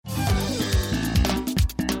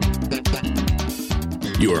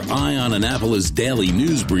Your Eye on Annapolis daily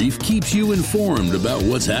news brief keeps you informed about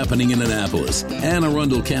what's happening in Annapolis, Anne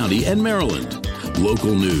Arundel County, and Maryland.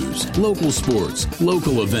 Local news, local sports,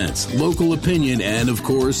 local events, local opinion, and, of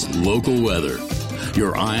course, local weather.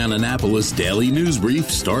 Your Eye on Annapolis daily news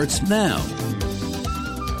brief starts now.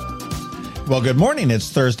 Well, good morning.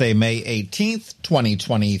 It's Thursday, May 18th,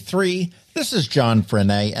 2023. This is John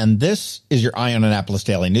Frenaye, and this is your Eye on Annapolis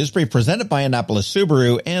Daily News Brief presented by Annapolis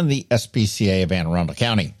Subaru and the SPCA of Anne Arundel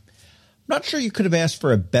County. I'm not sure you could have asked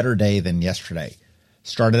for a better day than yesterday.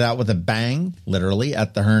 Started out with a bang, literally,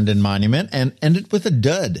 at the Herndon Monument, and ended with a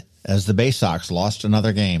dud as the Bay Sox lost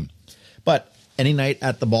another game. But any night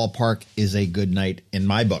at the ballpark is a good night in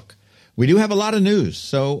my book. We do have a lot of news,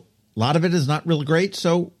 so a lot of it is not real great,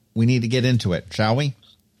 so we need to get into it, shall we?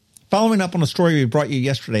 Following up on a story we brought you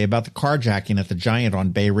yesterday about the carjacking at the Giant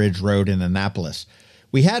on Bay Ridge Road in Annapolis.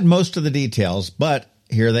 We had most of the details, but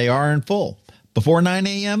here they are in full. Before 9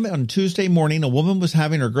 a.m. on Tuesday morning, a woman was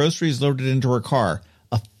having her groceries loaded into her car.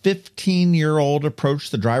 A 15-year-old approached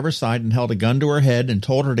the driver's side and held a gun to her head and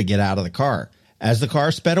told her to get out of the car. As the car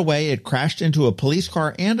sped away, it crashed into a police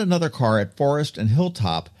car and another car at Forest and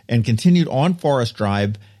Hilltop and continued on Forest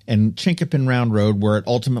Drive and Chinkapin Round Road, where it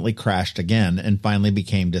ultimately crashed again and finally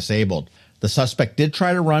became disabled. The suspect did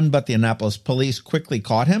try to run, but the Annapolis police quickly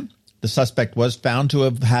caught him. The suspect was found to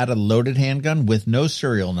have had a loaded handgun with no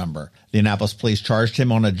serial number. The Annapolis police charged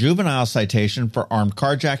him on a juvenile citation for armed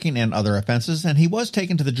carjacking and other offenses, and he was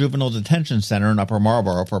taken to the Juvenile Detention Center in Upper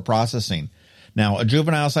Marlboro for processing. Now, a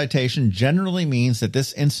juvenile citation generally means that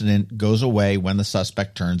this incident goes away when the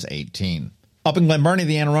suspect turns 18. Up in Glen Burnie,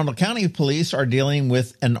 the Anne Arundel County Police are dealing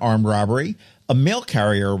with an armed robbery. A mail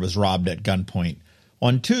carrier was robbed at gunpoint.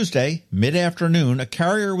 On Tuesday, mid-afternoon, a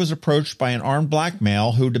carrier was approached by an armed black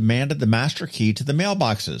male who demanded the master key to the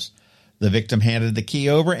mailboxes. The victim handed the key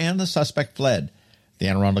over and the suspect fled. The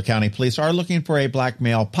Anne Arundel County Police are looking for a black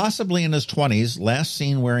male, possibly in his 20s, last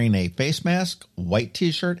seen wearing a face mask, white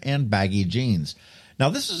t-shirt, and baggy jeans. Now,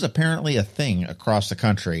 this is apparently a thing across the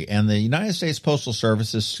country, and the United States Postal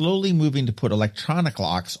Service is slowly moving to put electronic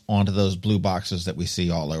locks onto those blue boxes that we see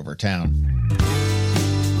all over town.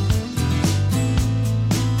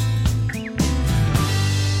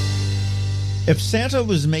 If Santa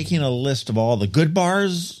was making a list of all the good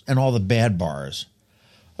bars and all the bad bars,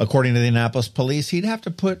 according to the Annapolis Police, he'd have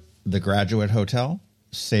to put the Graduate Hotel,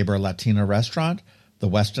 Sabre Latina Restaurant, the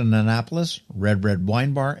Westin Annapolis, Red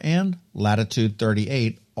Wine Bar, and Latitude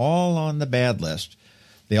 38, all on the bad list.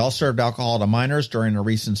 They all served alcohol to minors during a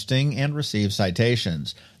recent sting and received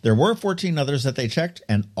citations. There were 14 others that they checked,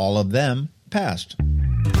 and all of them passed.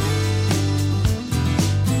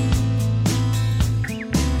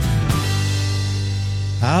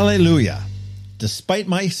 Hallelujah. Despite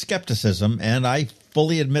my skepticism, and I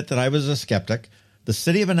fully admit that I was a skeptic, the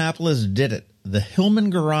city of Annapolis did it. The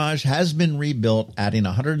Hillman Garage has been rebuilt, adding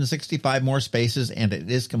 165 more spaces, and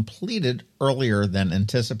it is completed earlier than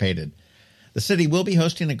anticipated. The city will be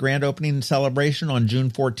hosting a grand opening celebration on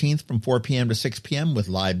June 14th from 4 p.m. to 6 p.m. with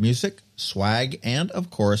live music, swag, and,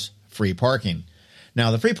 of course, free parking.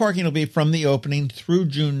 Now, the free parking will be from the opening through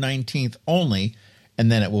June 19th only,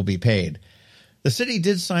 and then it will be paid. The city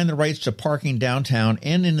did sign the rights to parking downtown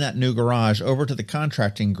and in that new garage over to the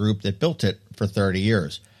contracting group that built it for 30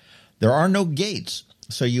 years. There are no gates,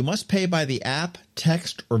 so you must pay by the app,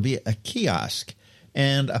 text, or via a kiosk.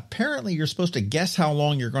 And apparently you're supposed to guess how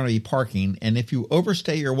long you're going to be parking, and if you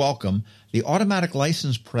overstay your welcome, the automatic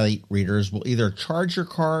license plate readers will either charge your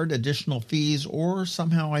card additional fees or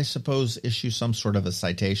somehow, I suppose, issue some sort of a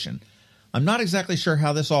citation. I'm not exactly sure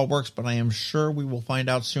how this all works, but I am sure we will find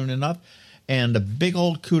out soon enough. And a big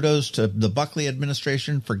old kudos to the Buckley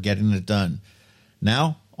administration for getting it done.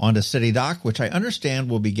 Now, on to City Dock, which I understand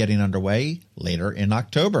will be getting underway later in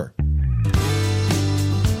October.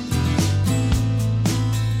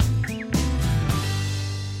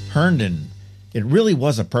 Herndon. It really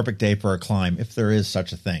was a perfect day for a climb, if there is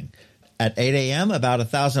such a thing. At 8 a.m., about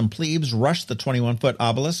 1,000 plebes rushed the 21-foot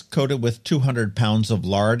obelisk coated with 200 pounds of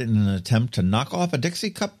lard in an attempt to knock off a Dixie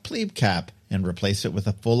Cup plebe cap and replace it with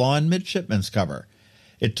a full-on midshipman's cover.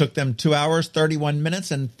 It took them 2 hours, 31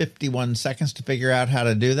 minutes, and 51 seconds to figure out how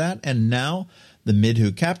to do that, and now the mid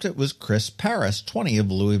who capped it was Chris Paris, 20,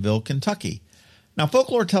 of Louisville, Kentucky. Now,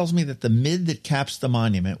 folklore tells me that the mid that caps the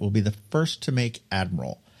monument will be the first to make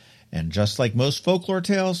admiral. And just like most folklore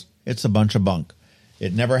tales, it's a bunch of bunk.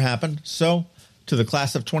 It never happened, so to the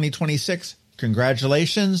class of 2026,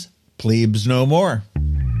 congratulations, plebes no more.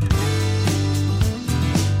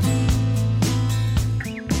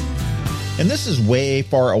 And this is way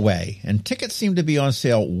far away, and tickets seem to be on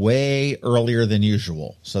sale way earlier than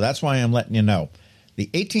usual, so that's why I'm letting you know. The The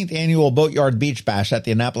 18th annual Boatyard Beach Bash at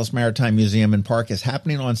the Annapolis Maritime Museum and Park is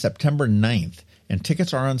happening on September 9th, and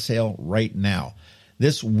tickets are on sale right now.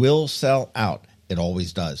 This will sell out. It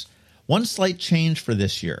always does. One slight change for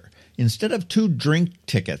this year. Instead of 2 drink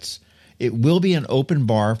tickets, it will be an open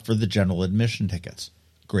bar for the general admission tickets.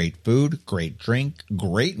 Great food, great drink,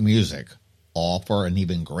 great music, all for an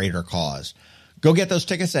even greater cause. Go get those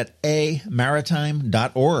tickets at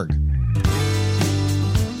amaritime.org.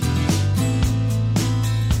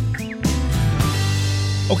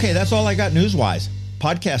 Okay, that's all I got news-wise.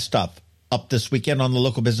 Podcast stuff. Up this weekend on the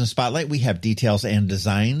Local Business Spotlight, we have details and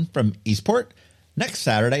design from Eastport. Next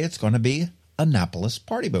Saturday, it's going to be Annapolis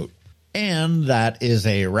Party Boat. And that is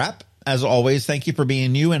a wrap. As always, thank you for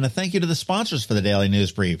being you, and a thank you to the sponsors for the Daily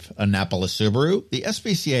News Brief: Annapolis Subaru, the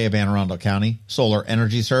SPCA of Anne Arundel County, Solar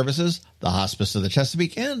Energy Services, the Hospice of the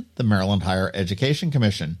Chesapeake, and the Maryland Higher Education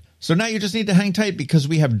Commission. So now you just need to hang tight because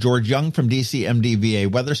we have George Young from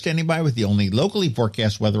DCMDVA Weather standing by with the only locally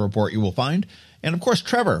forecast weather report you will find. And of course,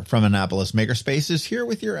 Trevor from Annapolis Makerspace is here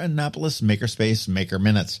with your Annapolis Makerspace Maker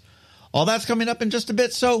Minutes. All that's coming up in just a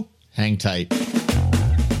bit, so hang tight.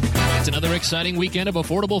 It's another exciting weekend of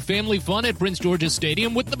affordable family fun at Prince George's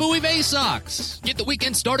Stadium with the Bowie Bay Sox. Get the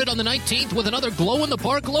weekend started on the 19th with another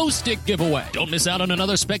glow-in-the-park glow stick giveaway. Don't miss out on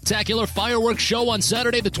another spectacular fireworks show on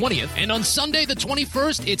Saturday the 20th. And on Sunday the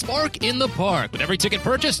 21st, it's Bark in the Park. With every ticket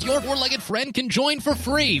purchased, your four-legged friend can join for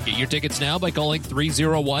free. Get your tickets now by calling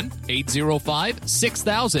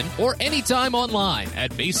 301-805-6000 or anytime online at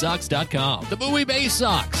baysox.com. The Bowie Bay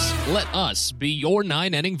Sox. Let us be your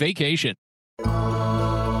 9-inning vacation.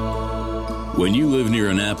 When you live near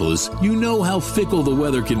Annapolis, you know how fickle the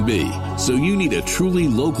weather can be. So you need a truly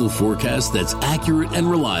local forecast that's accurate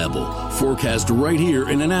and reliable. Forecast right here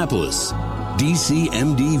in Annapolis.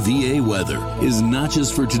 DCMDVA Weather is not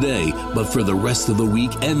just for today, but for the rest of the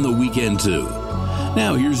week and the weekend too.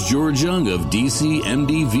 Now here's George Young of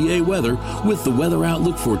DCMDVA Weather with the weather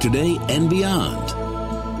outlook for today and beyond.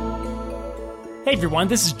 Hey everyone,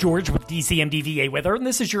 this is George with DCMDVA Weather, and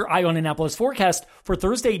this is your Eye on Annapolis forecast for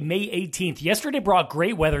Thursday, May 18th. Yesterday brought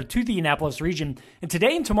great weather to the Annapolis region, and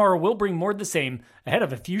today and tomorrow will bring more of the same, ahead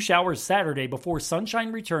of a few showers Saturday before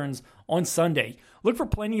sunshine returns on Sunday. Look for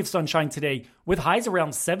plenty of sunshine today, with highs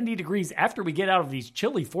around 70 degrees after we get out of these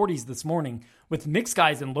chilly 40s this morning, with mixed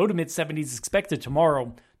skies and low to mid-70s expected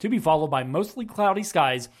tomorrow, to be followed by mostly cloudy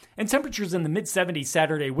skies and temperatures in the mid-70s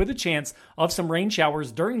Saturday with a chance of some rain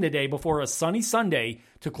showers during the day before a sunny Sunday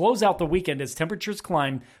to close out the weekend as temperatures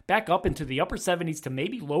climb back up into the upper 70s to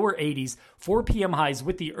maybe lower 80s, 4 p.m. highs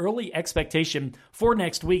with the early expectation for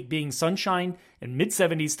next week being sunshine and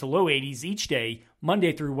mid-70s to low 80s each day,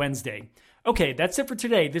 Monday through Wednesday. Okay, that's it for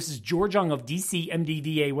today. This is George Young of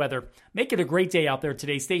DCMDVA Weather. Make it a great day out there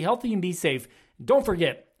today. Stay healthy and be safe. Don't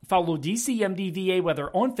forget, follow DCMDVA Weather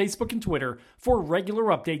on Facebook and Twitter for regular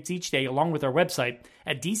updates each day, along with our website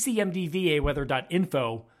at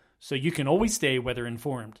dcmdvaweather.info, so you can always stay weather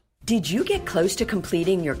informed. Did you get close to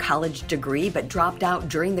completing your college degree but dropped out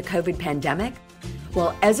during the COVID pandemic?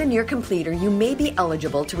 Well, as a near completer, you may be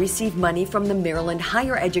eligible to receive money from the Maryland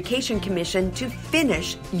Higher Education Commission to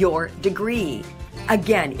finish your degree.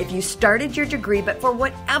 Again, if you started your degree but for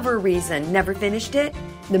whatever reason never finished it,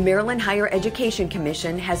 the Maryland Higher Education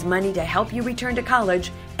Commission has money to help you return to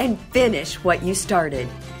college and finish what you started.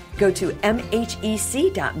 Go to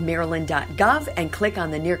mhec.maryland.gov and click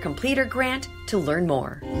on the Near Completer grant to learn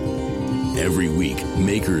more. Every week,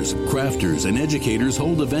 makers, crafters, and educators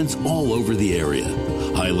hold events all over the area.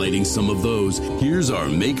 Highlighting some of those, here's our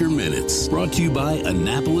Maker Minutes, brought to you by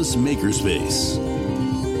Annapolis Makerspace.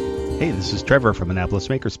 Hey, this is Trevor from Annapolis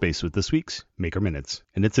Makerspace with this week's Maker Minutes.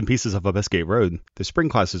 In Bits and Pieces off of Westgate Road, the spring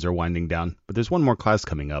classes are winding down, but there's one more class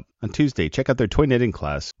coming up. On Tuesday, check out their toy knitting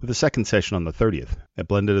class with a second session on the 30th. At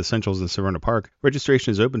Blended Essentials in Severna Park, registration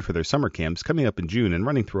is open for their summer camps coming up in June and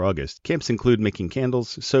running through August. Camps include making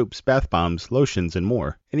candles, soaps, bath bombs, lotions, and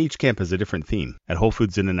more, and each camp has a different theme. At Whole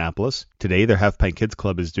Foods in Annapolis, today their Half Pint Kids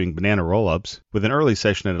Club is doing banana roll-ups with an early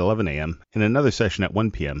session at 11 a.m. and another session at 1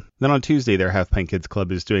 p.m. Then on Tuesday, their Half Pint Kids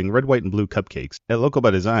Club is doing red, white, and blue cupcakes. At Local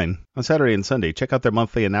by Design, on Saturday and Sunday, check out their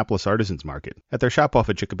monthly Annapolis Artisans Market at their shop off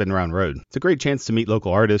at Chickapin Round Road. It's a great chance to meet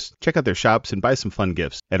local artists, check out their shops, and buy some fun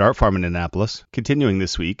gifts. At Art Farm in Annapolis, continuing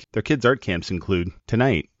this week, their kids' art camps include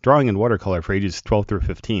tonight, drawing and watercolor for ages 12 through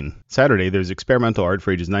 15. Saturday, there's experimental art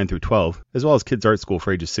for ages 9 through 12, as well as Kids Art School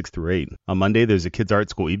for ages 6 through 8. On Monday, there's a Kids Art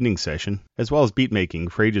School evening session, as well as beat making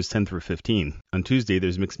for ages 10 through 15. On Tuesday,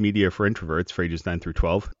 there's mixed media for introverts for ages 9 through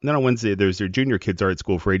 12. And then on Wednesday, there's their Junior Kids Art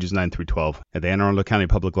School for ages 9 through 12. At the Anne Arundel County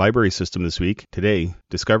Public Library System this week, today,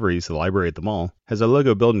 Discoveries, the library at the mall, has a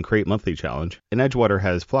Lego Build and Create monthly challenge, and Edgewater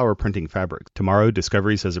has flower printing fabric. Tomorrow,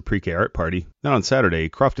 Discoveries has a pre-K art party. Then on Saturday,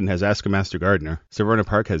 Crofton has Ask a Master Gardener. Severna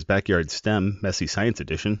Park has Backyard STEM, Messy Science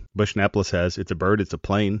Edition. Bushnaples has It's a Bird, It's a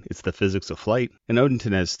Plane, It's the Physics of Flight. And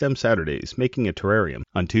Odenton has STEM Saturdays, Making a Terrarium.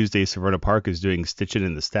 On Tuesday, Severna Park is doing Stitchin'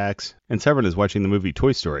 in the Stacks, and Severn is watching the movie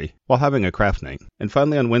Toy Story while having a craft night. And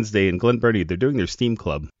finally on Wednesday in Glen Burnie, they're doing their STEAM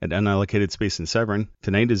Club at Unallocated Space in Severn.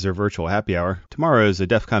 Tonight is their virtual happy hour. Tomorrow is a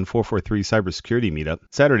DEF CON 443 cybersecurity meetup.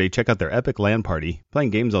 Saturday, check out their Epic LAN party, playing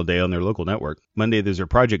games all day on their local network. Monday, there's their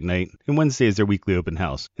project night, and Wednesday is their weekly open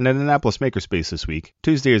house. And at Annapolis Makerspace this week,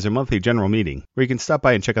 Tuesday is their monthly general meeting, where you can stop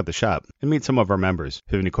by and check out the shop and meet some of our members.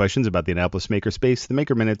 If you have any questions about the Annapolis Makerspace, the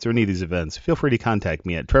Maker Minutes, or any of these events, feel free to contact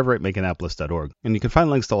me at trevor@makeannapolis.org. And you can find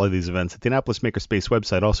links to all of these events at the Annapolis Makerspace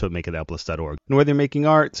website, also at makeannapolis.org. And whether you're making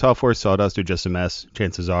art, software, sawdust, or just a mess,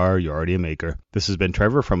 chances are you're already a maker. This has been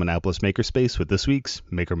Trevor from Annapolis Makerspace with this week's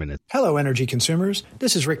Maker Minute. Hello, energy consumers.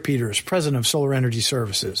 This is Rick Peters, president of Solar Energy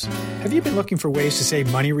Services. Have you been looking for ways to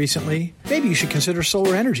save money recently? Maybe you should consider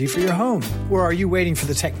solar energy for your home. Or are you waiting for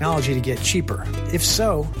the technology to get cheaper? If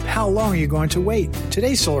so, how long are you going to wait?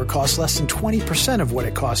 Today's solar costs less than 20% of what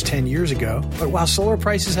it cost 10 years ago. But while solar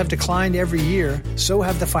prices have declined every year, so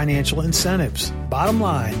have the financial incentives. Bottom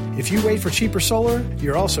line, if you wait for cheaper solar,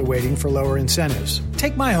 you're also waiting for lower incentives.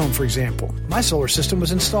 Take my home, for example. My solar system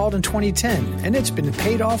was installed in 2010, and it's been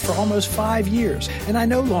paid off for almost 5 years, and I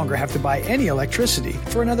no longer have to buy any electricity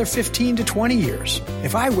for another 15 to 20 years.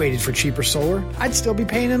 If I waited for cheaper solar, I'd still be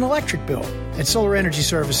paying an electric bill. At Solar Energy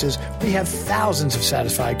Services, we have thousands of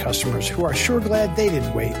satisfied customers who are sure glad they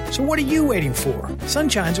didn't wait. So what are you waiting for?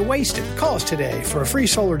 Sunshine's a wasted. Call us today for a free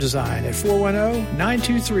solar design at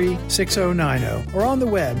 410-923-6090 or on the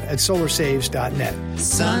web at solarsaves.net.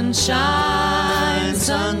 Sunshine,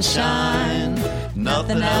 sunshine,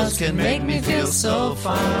 nothing else can make me feel so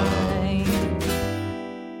fine.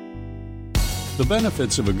 The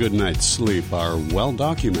benefits of a good night's sleep are well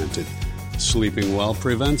documented. Sleeping well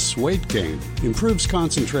prevents weight gain, improves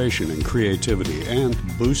concentration and creativity, and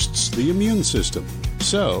boosts the immune system.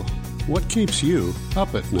 So, what keeps you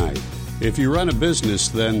up at night? If you run a business,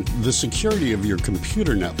 then the security of your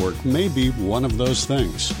computer network may be one of those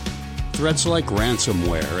things. Threats like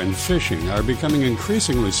ransomware and phishing are becoming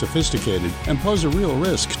increasingly sophisticated and pose a real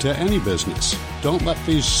risk to any business. Don't let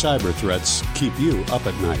these cyber threats keep you up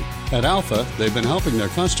at night. At Alpha, they've been helping their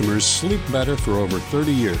customers sleep better for over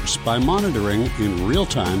 30 years by monitoring in real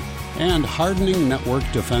time and hardening network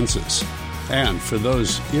defenses. And for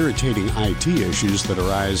those irritating IT issues that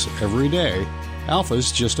arise every day,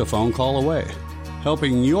 Alpha's just a phone call away,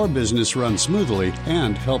 helping your business run smoothly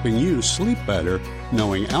and helping you sleep better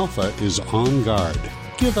knowing Alpha is on guard.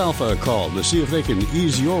 Give Alpha a call to see if they can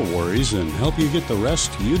ease your worries and help you get the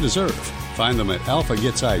rest you deserve. Find them at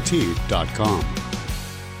alphagetsit.com.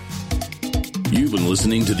 You've been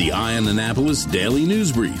listening to the Eye on Annapolis Daily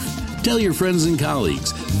News Brief. Tell your friends and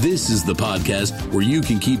colleagues, this is the podcast where you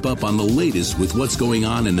can keep up on the latest with what's going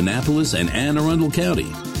on in Annapolis and Anne Arundel County.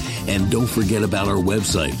 And don't forget about our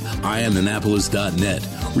website, eyeonannapolis.net,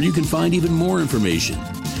 where you can find even more information.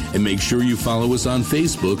 And make sure you follow us on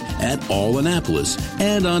Facebook at All Annapolis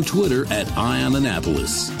and on Twitter at Eye on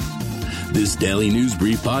Annapolis. This Daily News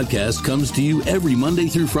Brief podcast comes to you every Monday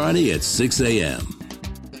through Friday at 6 a.m.